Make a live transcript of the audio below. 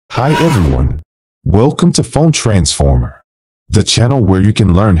Hi everyone. Welcome to Phone Transformer, the channel where you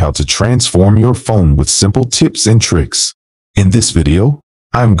can learn how to transform your phone with simple tips and tricks. In this video,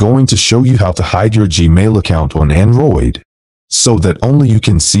 I'm going to show you how to hide your Gmail account on Android, so that only you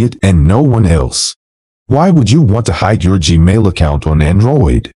can see it and no one else. Why would you want to hide your Gmail account on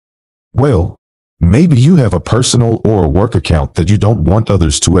Android? Well, maybe you have a personal or a work account that you don't want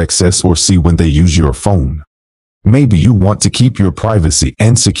others to access or see when they use your phone. Maybe you want to keep your privacy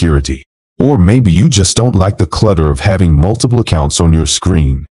and security. Or maybe you just don't like the clutter of having multiple accounts on your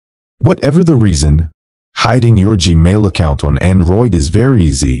screen. Whatever the reason, hiding your Gmail account on Android is very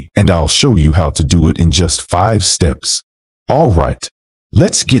easy, and I'll show you how to do it in just 5 steps. Alright,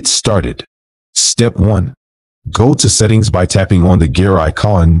 let's get started. Step 1. Go to Settings by tapping on the gear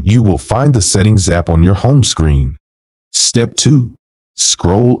icon. You will find the Settings app on your home screen. Step 2.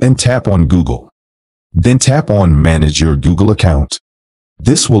 Scroll and tap on Google. Then tap on Manage your Google account.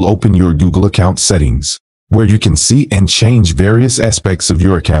 This will open your Google account settings, where you can see and change various aspects of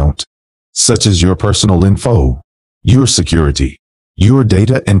your account, such as your personal info, your security, your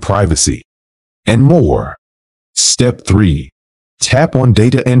data and privacy, and more. Step 3. Tap on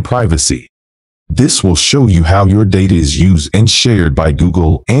Data and Privacy. This will show you how your data is used and shared by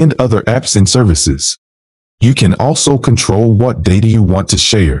Google and other apps and services. You can also control what data you want to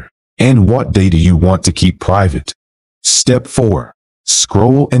share and what data you want to keep private. Step 4.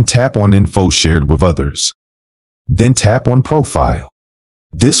 Scroll and tap on Info shared with others. Then tap on Profile.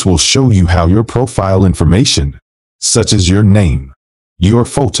 This will show you how your profile information, such as your name, your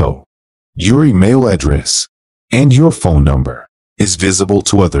photo, your email address, and your phone number, is visible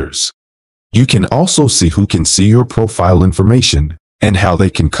to others. You can also see who can see your profile information and how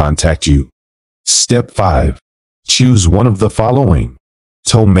they can contact you. Step 5. Choose one of the following.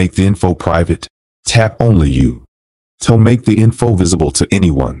 To make the info private, tap Only You. To make the info visible to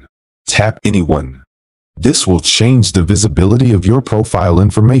anyone, tap Anyone. This will change the visibility of your profile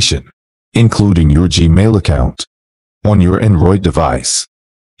information, including your Gmail account, on your Android device.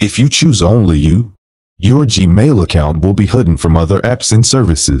 If you choose Only You, your Gmail account will be hidden from other apps and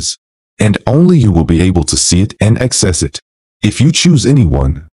services, and only you will be able to see it and access it. If you choose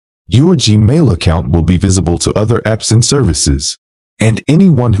Anyone, your Gmail account will be visible to other apps and services, and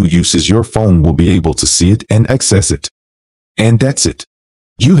anyone who uses your phone will be able to see it and access it. And that's it.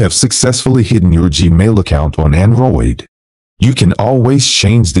 You have successfully hidden your Gmail account on Android. You can always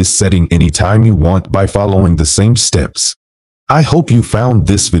change this setting anytime you want by following the same steps. I hope you found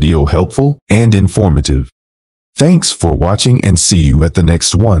this video helpful and informative. Thanks for watching and see you at the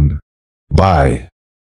next one. Bye.